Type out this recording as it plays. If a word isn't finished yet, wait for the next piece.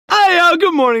Yo,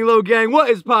 good morning, Logan. What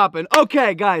is poppin'?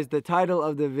 Okay, guys, the title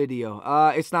of the video.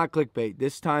 It's not clickbait.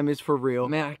 This time is for real.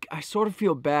 Man, I sort of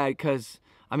feel bad because,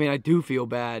 I mean, I do feel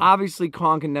bad. Obviously,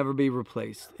 Kong can never be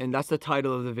replaced, and that's the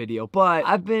title of the video. But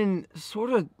I've been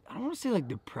sort of, I don't want to say like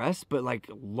depressed, but like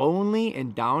lonely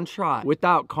and downtrodden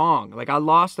without Kong. Like I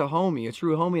lost a homie, a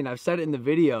true homie, and I've said it in the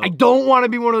video. I don't want to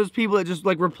be one of those people that just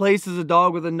like replaces a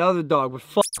dog with another dog, but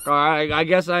fuck, all right, I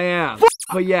guess I am.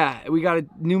 But yeah, we got a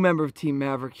new member of Team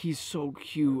Maverick. He's so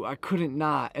cute. I couldn't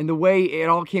not. And the way it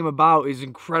all came about is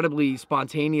incredibly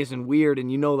spontaneous and weird.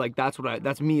 And you know, like that's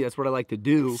me. That's what I like to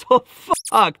do. So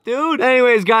fuck, dude.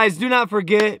 Anyways, guys, do not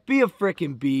forget, be a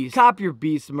freaking beast. Cop your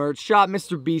Beast merch. Shop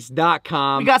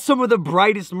MrBeast.com. We got some of the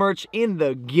brightest merch in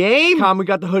the game. We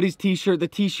got the hoodies, t-shirt. The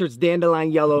t-shirt's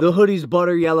dandelion yellow. The hoodies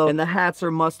butter yellow. And the hats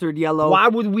are mustard yellow. Why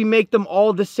would we make them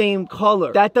all the same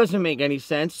color? That doesn't make any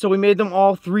sense. So we made them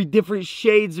all 3 different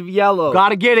shades of yellow.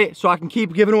 Gotta get it so I can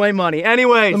keep giving away money.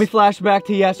 Anyways, let me flash back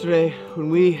to yesterday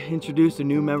when we introduced a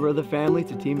new member of the family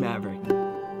to Team Maverick.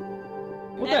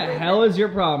 What the hell is your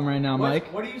problem right now,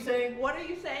 Mike? What are you saying? What are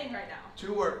you saying right now?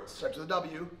 2 words. Starts with a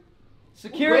W.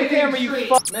 Security camera, you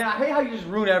fuck. Man, I hate how you just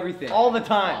ruin everything. All the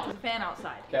time. There's a fan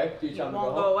outside. Okay, do you tell It me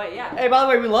won't go away, yeah. Hey, by the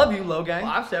way, we love you, Logan.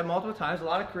 Well, I've said multiple times, a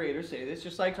lot of creators say this,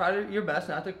 just like try your best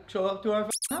not to show up to our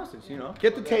houses, you know?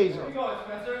 Get the taser. Where you going,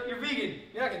 Spencer? You're vegan.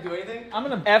 You're not gonna do anything. I'm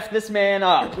gonna F this man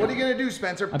up. What are you gonna do,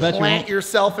 Spencer? I bet Plant you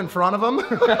yourself in front of him?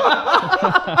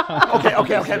 Okay.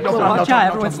 No, Watch out,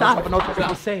 everyone stop.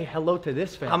 No, Say hello to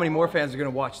this fan. How many more fans are gonna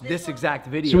watch this exact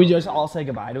video? Should we just all say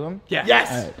goodbye to him? Yeah. Yes.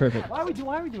 All right, perfect. Why are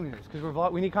we doing this? Because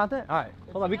we need content? All right.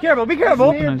 Hold on, be careful, be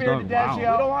careful. Nice dog. Wow. We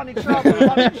don't want any trouble. We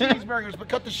want any cheeseburgers, but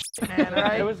cut the shit, man, all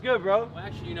right? It was good, bro. Well,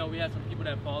 actually, you know, we have some people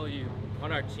that follow you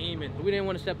on our team, and we didn't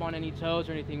want to step on any toes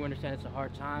or anything. We understand it's a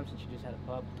hard time since you just had a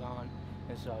pup gone,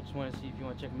 and so I just want to see if you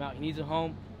want to check him out. He needs a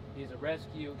home. He needs a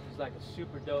rescue. He's like a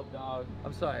super dope dog.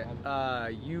 I'm sorry.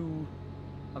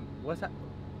 What's that?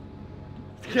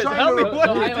 Tell me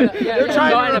what They're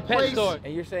trying to a pet replace- store.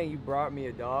 And you're saying you brought me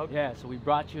a dog? Yeah, so we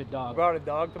brought you a dog. You brought a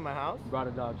dog to my house? We brought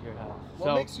a dog to your house.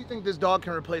 What makes you think this dog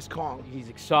can replace Kong? He's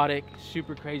exotic,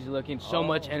 super crazy looking, so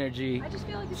much energy. I just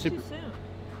feel like it's Super- too soon.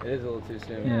 It is a little too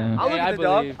soon. Yeah. I'll look Hey, at the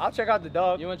dog. believe. I'll check out the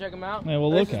dog. You want to check him out? Yeah,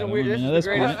 we'll This look is at the him. weirdest, I mean, this is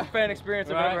the at greatest this point. fan experience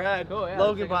I've Right. ever had. Cool, yeah,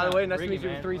 Logan, check by him the way, out. nice to Bring meet it, you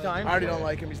man. 3 times. I already don't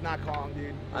like him. He's not Kong, dude.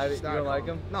 You It's not don't like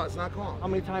Kong. him? No, it's not Kong. How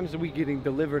many times are we getting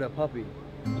delivered a puppy?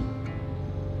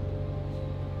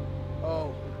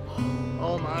 Oh.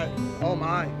 Oh my. Oh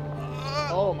my.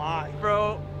 Oh my.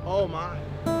 Bro. Oh my.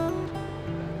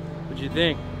 What'd you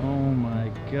think? Oh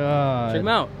my god. Check him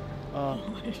out.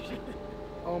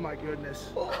 Oh my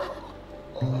goodness.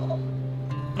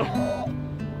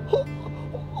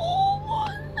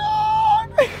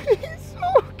 He's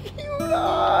so cute.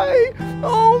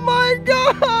 Oh my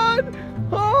god.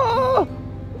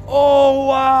 Oh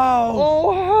wow.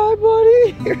 Oh hi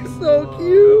buddy. You're so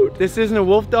cute. This isn't a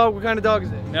wolf dog. What kind of dog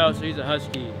is it? No, so he's a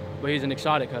husky, but he's an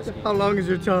exotic husky. How long is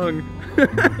your tongue?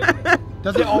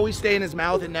 Does it always stay in his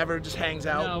mouth and never just hangs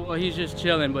out? No, well, he's just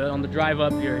chilling, but on the drive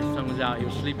up here, his tongue was out. He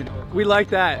was sleeping. We like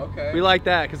that. Okay. We like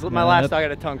that because my Yeah, last that's- dog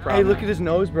had a tongue problem. Hey, look at his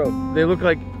nose, bro. They look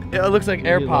like it looks like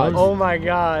AirPods. loves- Oh my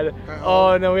god.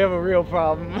 Oh no, we have a real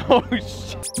problem. Oh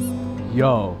shit.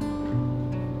 Yo.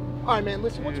 All right, man.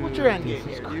 Listen, what's your end game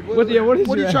here, dude? What is are your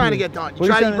you end trying to game? get done? What You are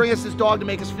you try trying to to- bring us this dog to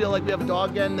make us feel like we have a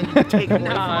dog again, then you take it away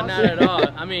Nah, from us? not at all.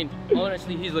 I mean,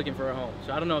 honestly, he's looking for a home.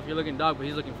 So I don't know if you're looking dog, but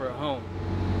he's looking for a home.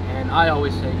 And I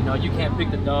always say, you know, you can't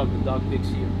pick the dog picks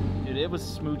you. Dude, it was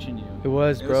smooching you. It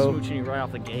was, It was bro. smooching you right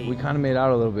off the gate. We kind of made out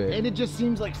a little bit. And it just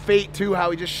seems like fate too, how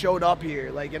he just showed up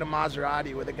here, like in a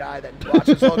Maserati with a guy that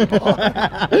watches Logan Paul.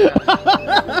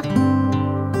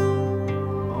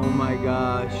 Oh my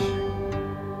gosh.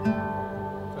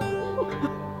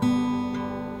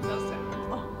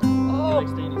 He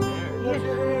likes staying in his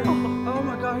hair. Oh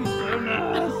my god, he's so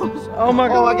nice. Oh my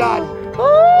god. Oh my god. Oh!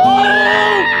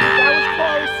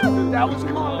 That was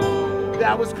close.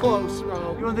 That was close,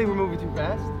 bro. You don't think we're moving too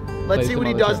fast? Let's Play see some what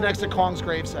he other does stuff. next to Kong's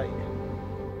gravesite.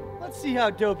 Let's see how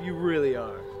dope you really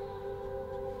are.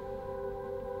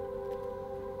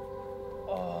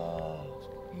 Oh,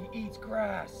 he eats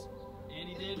grass. And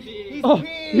he did pee. He's Oh,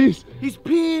 peeing. He's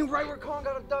peeing right where Kong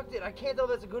got abducted. I can't tell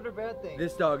if that's a good or bad thing.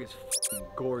 This dog is f***ing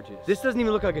gorgeous. This doesn't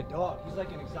even look like a dog. He's like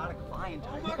an exotic lion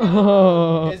type.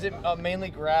 Oh. Is it a mainly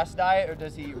grass diet or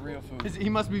does he eat real food? He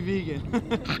must be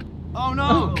vegan. Oh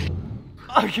no!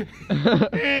 Okay.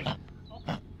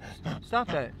 Stop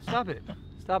that. Stop it.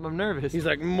 Stop, I'm nervous. He's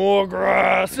like, more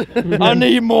grass. I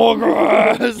need more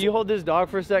grass. Can you hold this dog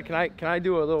for a sec? Can I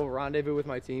do a little rendezvous with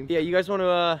my team? Yeah, you guys want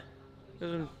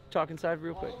to talk inside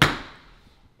real quick?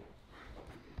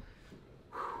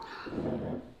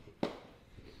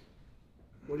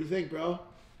 What do you think, bro?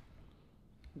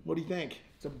 What do you think?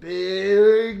 It's a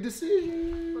big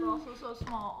decision. But also so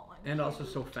small. And also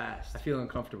so fast. I feel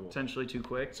uncomfortable. Potentially too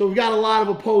quick. So we've got a lot of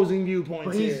opposing viewpoints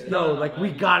But here.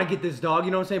 we gotta get this dog,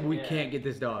 you know what I'm saying? But we can't get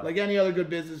this dog. Like any other good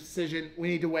business decision, we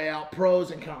need to weigh out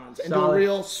pros and cons and do a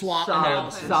real SWOT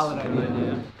analysis. Solid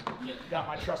idea. Got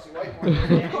my trusty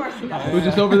whiteboard. Of course he does. Who's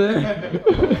just over there?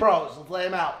 Pros, let's lay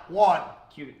them out. 1.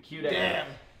 Cute Damn.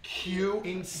 Cute.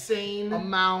 Insane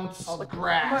amounts of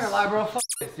grass. I'm not gonna lie, bro. Fuck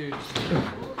this dude.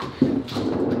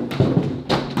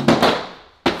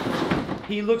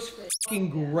 He looks fucking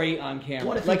great on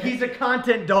camera. Like he's a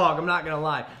content dog, I'm not gonna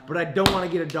lie. But I don't want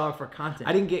to get a dog for content.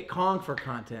 I didn't get Kong for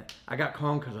content. I got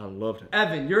Kong because I loved it.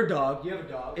 Evan, your dog, you have a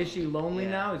dog. Is she lonely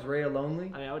now? Is Rhea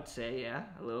lonely? I mean, I would say, yeah,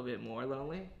 a little bit more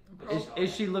lonely.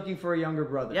 Is she looking for a younger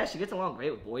brother? Yeah, she gets along great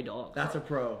with boy dogs. That's a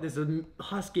pro. There's a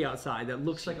husky outside that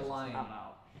looks like a lion. I'm out.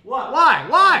 What?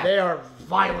 Why? They are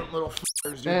violent little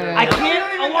f***ers, dude. I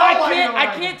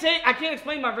can't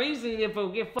explain my reasoning if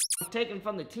it get taken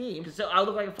from the team. So I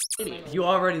look like a idiot. You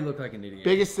already look like an idiot.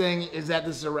 Biggest thing is that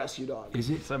this is a rescue dog.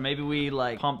 Is it? So maybe we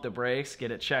like pump the brakes,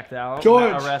 get it checked out.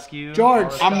 George, a rescue.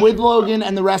 George, I'm with Logan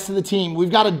and the rest of the team.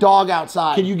 We've got a dog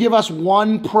outside. Can you give us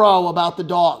one pro about the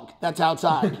dog that's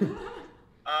outside?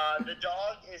 The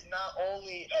dog is not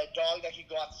only a dog that can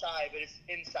go outside, but it's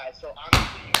inside. So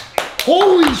honestly, you can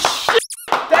Holy shit!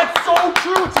 That's so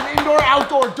true. It's an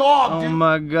indoor-outdoor dog, dude.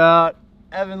 my god.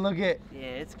 Evan, look at. Yeah,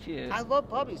 it's cute. I love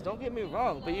puppies, don't get me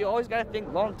wrong, but you always gotta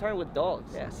think long term with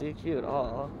dogs. Yeah, see, cute.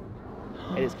 Oh,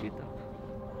 it is cute though.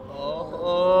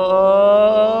 Oh.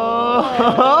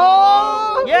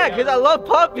 Yeah, because I love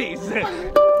puppies.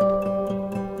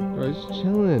 Bro, just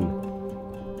chilling.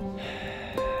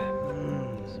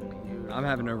 I'm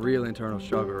having a real internal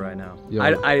struggle right now. Yo.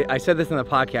 I said this on the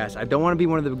podcast. I don't want to be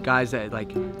one of the guys that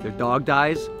like their dog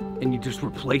dies and you just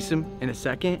replace him in a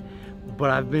second.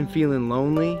 But I've been feeling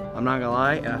lonely. I'm not gonna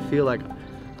lie, and I feel like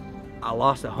I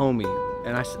lost a homie.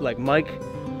 And like Mike,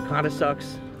 kind of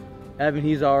sucks. Evan,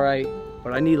 he's all right.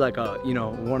 But I need like a, you know,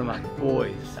 one of my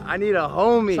boys. I need a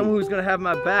homie, someone who's gonna have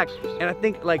my back. And I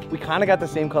think like we kind of got the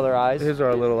same color eyes. His are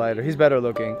a little lighter. He's better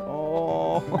looking.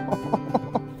 Oh.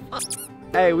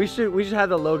 Hey, we should have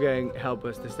the Logan help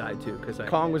us decide too, because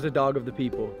Kong was a dog of the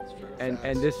people, and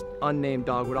this unnamed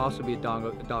dog would also be a dog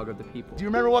of the people. Do you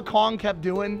remember what Kong kept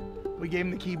doing? We gave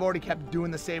him the keyboard. He kept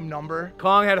doing the same number.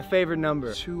 Kong had a favorite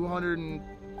number.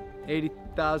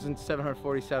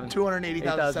 280,747.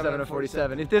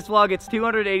 280,747. If this vlog gets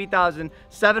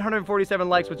 280,747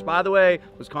 likes, which by the way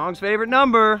was Kong's favorite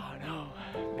number. Oh no,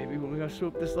 maybe we're gonna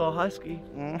swoop this little husky.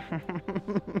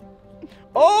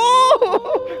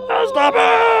 Oh! Stop it!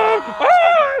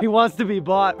 Ah! He wants to be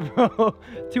bought, bro.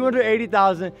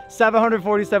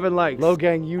 280,747 likes.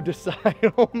 Logan, you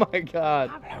decide. Oh my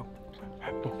god.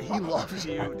 He loves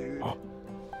you, dude.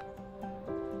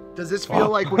 Does this feel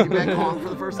like when you met Kong for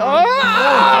the first time?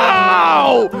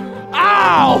 Ow!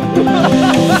 Ow!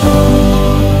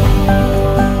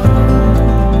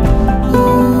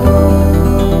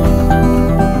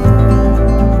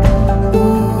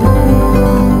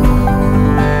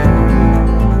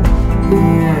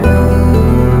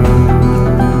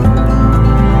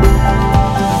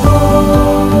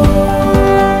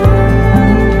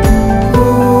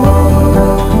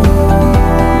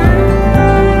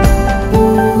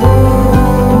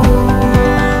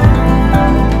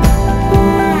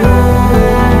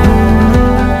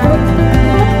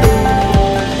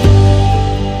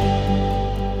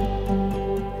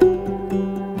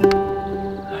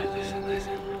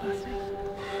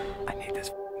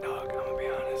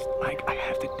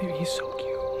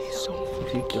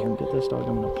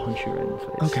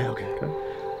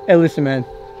 Hey, listen, man.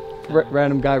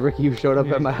 Random guy, Ricky, who showed up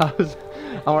at my house.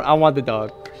 I want the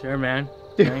dog. Sure, man.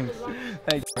 Thanks.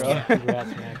 Thanks, bro. Yeah, congrats,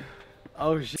 man.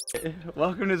 Oh, shit.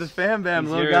 Welcome to the fam bam,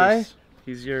 He's little yours. guy.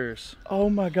 He's yours. Oh,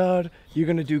 my God. You're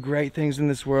going to do great things in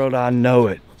this world. I know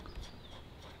it.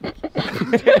 Matt,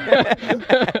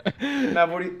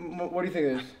 what do you think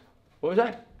of this? What was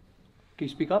that? Can you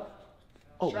speak up?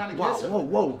 Oh, wow,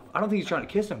 whoa. I don't think he's trying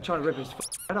to kiss him. I'm trying to rip his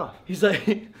head off. He's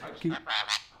like...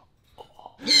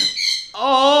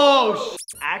 Oh,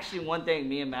 Actually, one thing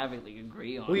me and Maverick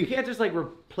agree on. well, you can't just like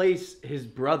replace his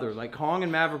brother. Like Kong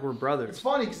and Maverick were brothers. It's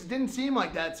funny because it didn't seem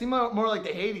like that. It seemed more like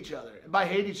they hate each other. And by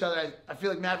hate each other, I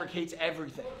feel like Maverick hates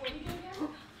everything.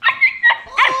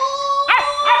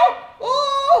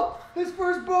 Oh, his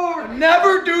firstborn.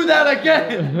 Never do that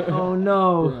again. Oh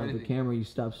no. The camera, you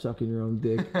stop sucking your own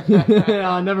dick.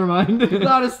 Oh, never mind. You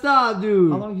gotta stop,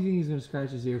 dude. How long do you think he's gonna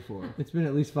scratch his ear for? It's been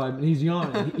at least 5 minutes. He's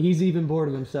yawning. He's even bored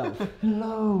of himself.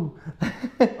 Hello.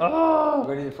 Oh.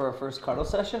 Ready for our first cuddle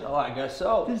session? Oh, I guess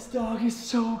so. This dog is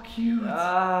so cute.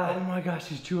 Oh my gosh,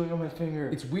 he's chewing on my finger.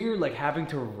 It's weird like having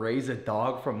to raise a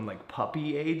dog from like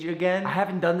puppy age again. I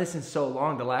haven't done this in so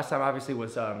long. The last time obviously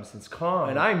was since Kong.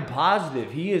 And I'm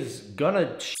positive he is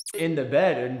gonna in the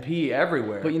bed and pee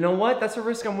everywhere. But you know what? That's a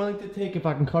risk I'm willing to take If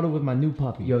I can cuddle with my new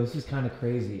puppy. Yo, this is kind of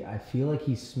crazy. I feel like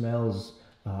he smells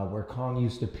where Kong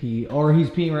used to pee. Or he's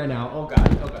peeing right now. Oh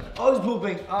god, oh god. Oh, he's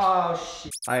pooping. Oh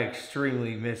shit. I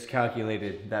extremely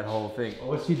miscalculated that whole thing.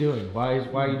 What's he doing? Why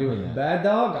are you doing that? Bad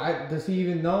dog? Does he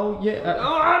even know? Yeah.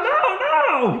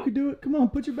 Oh no! You can do it. Come on,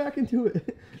 put your back into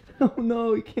it. Oh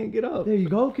no, he can't get up. There you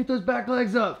go. Get those back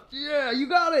legs up. Yeah, you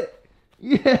got it.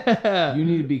 Yeah. You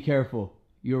need to be careful.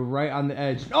 You're right on the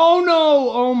edge. Oh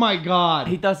no! Oh my god.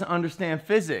 He doesn't understand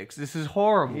physics. This is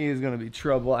horrible. He is gonna be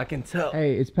trouble, I can tell.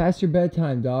 Hey, it's past your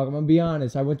bedtime, dog. I'm gonna be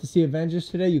honest. I went to see Avengers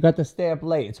today. You got to stay up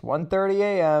late. It's 1:30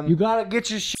 a.m. You gotta get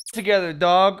your shit together,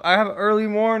 dog. I have an early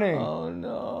morning. Oh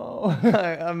no.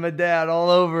 I'm a dad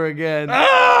all over again.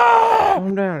 Ah!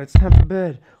 Calm down. It's time for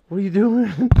bed. What are you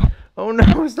doing? Oh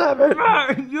no, stop it.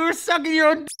 You were sucking your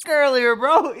own dick earlier,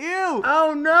 bro. Ew.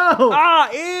 Oh no. Ah,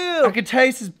 ew. I can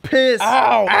taste his piss.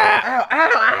 Ow. Ow, ow,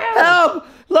 ow. Help.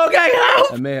 Logan,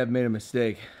 help. I may have made a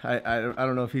mistake. I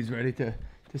don't know if he's ready to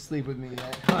sleep with me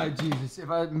yet. Oh, Jesus. If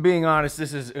I'm being honest,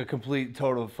 this is a complete,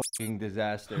 total fucking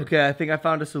disaster. Okay, I think I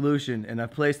found a solution, and I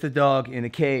placed the dog in a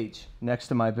cage next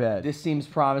to my bed. This seems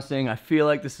promising. I feel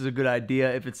like this is a good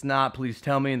idea. If it's not, please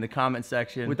tell me in the comment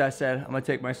section. With that said, I'm gonna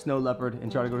take my snow leopard and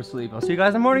try to go to sleep. I'll see you guys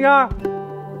in the morning, y'all.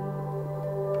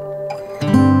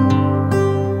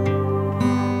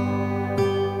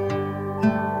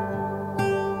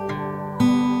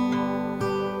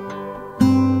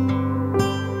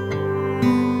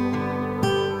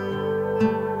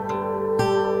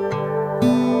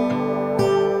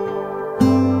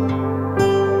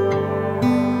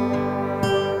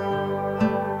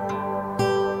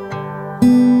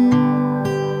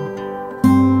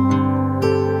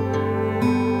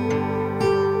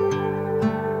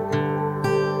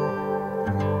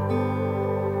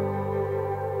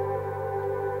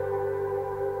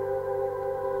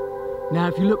 Now,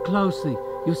 if you look closely,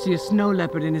 you'll see a snow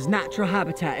leopard in his natural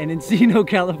habitat in Encino,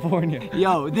 California.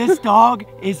 Yo, this dog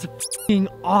is f***ing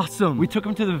awesome. We took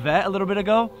him to the vet a little bit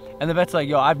ago, and the vet's like,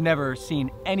 yo, I've never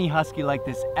seen any husky like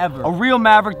this ever. A real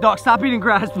maverick dog. Stop eating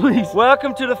grass, please.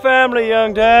 Welcome to the family,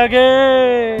 young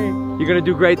doggy. You're gonna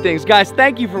do great things. Guys,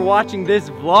 thank you for watching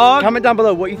this vlog. Comment down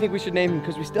below what you think we should name him,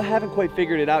 because we still haven't quite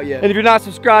figured it out yet. And if you're not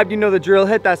subscribed, you know the drill.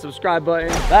 Hit that subscribe button.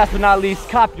 Last but not least,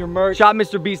 cop your merch.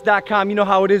 ShopMrBeast.com. You know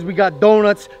how it is. We got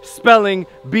donuts spelling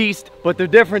beast, but they're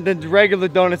different than regular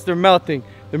donuts. They're melting.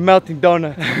 They're melting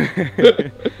donuts.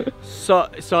 so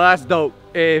that's dope.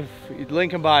 If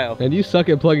link in bio. And you suck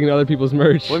at plugging other people's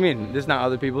merch. What do you mean? This is not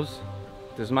other people's.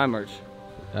 This is my merch.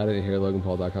 I didn't hear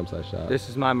loganpaul.com/shop. This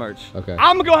is my merch. Okay.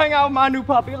 I'm gonna go hang out with my new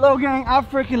puppy, Logan. I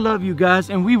freaking love you guys,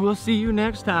 and we will see you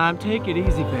next time. Take it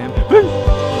easy, fam. California's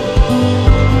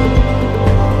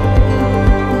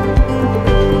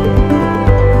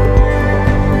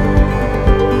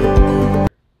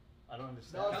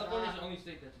the only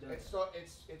state that's done.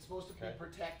 It's supposed to be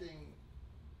protecting